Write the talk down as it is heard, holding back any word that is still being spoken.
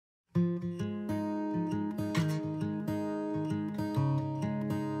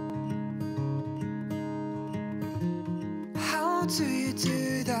How do you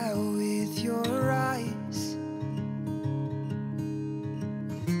do that with your eyes?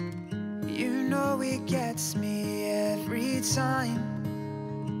 You know it gets me every time.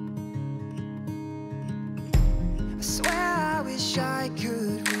 I swear I wish I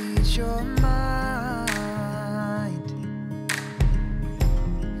could read your mind,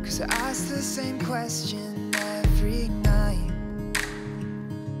 'cause I ask the same question every night.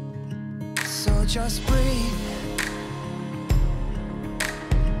 So just breathe.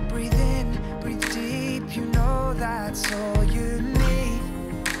 Breathe in, breathe deep, you know that's all you need.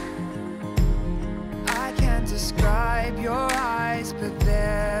 I can't describe your eyes, but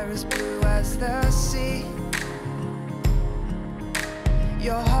they're as blue as the sea.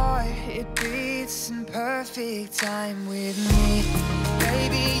 Your heart, it beats in perfect time with me.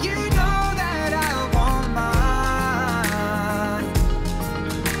 Baby, you know that I want mine.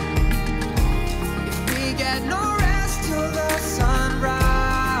 If we get no rest till the sunrise,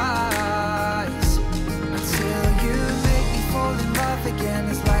 until you make me fall in love again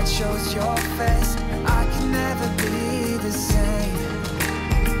as light shows your face, I can never be the same.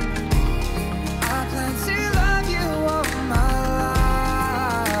 I plan to love you all my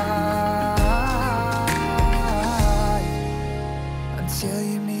life, until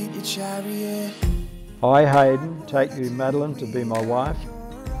you meet your chariot. I, Hayden, take you, Madeline, to be my wife.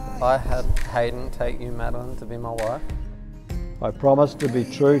 I, Hayden, take you, Madeline, to be my wife. I promise to be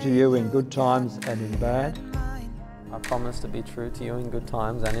true to you in good times and in bad, I promise to be true to you in good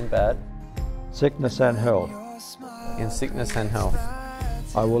times and in bad, sickness and health. in sickness and health.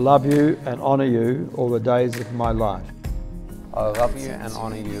 I will love you and honour you all the days of my life. I will love you and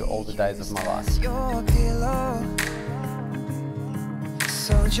honour you all the days of my life. Your pillow.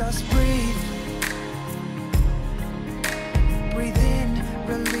 So just breathe. Breathe in,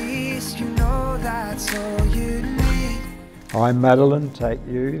 release, you know that's all you need. I, Madeline, take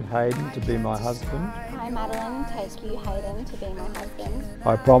you, Hayden, to be my husband. I, Madeline, take you, Hayden, to be my husband.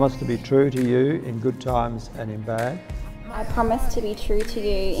 I promise to be true to you in good times and in bad, I promise to be true to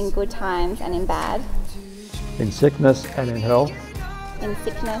you in good times and in bad, in sickness and in health. in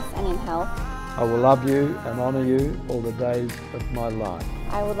sickness and in health. I will love you and honour you all the days of my life.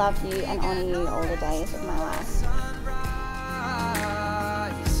 I will love you and honour you all the days of my life.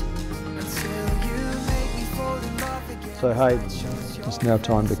 So Hayden, it's now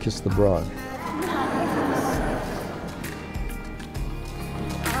time to kiss the bride.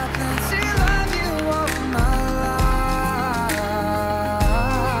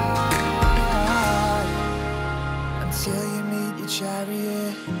 Until you meet your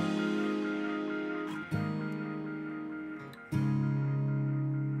chariot.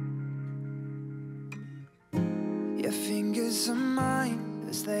 Your fingers are mine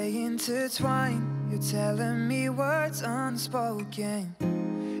as they intertwine. You're telling me words unspoken.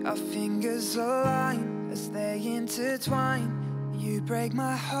 Our fingers align as they intertwine. You break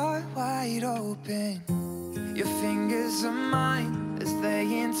my heart wide open. Your fingers are mine as they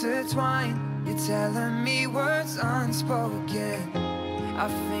intertwine. You're telling me words unspoken. Our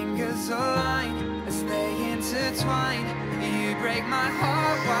fingers align as they intertwine. You break my heart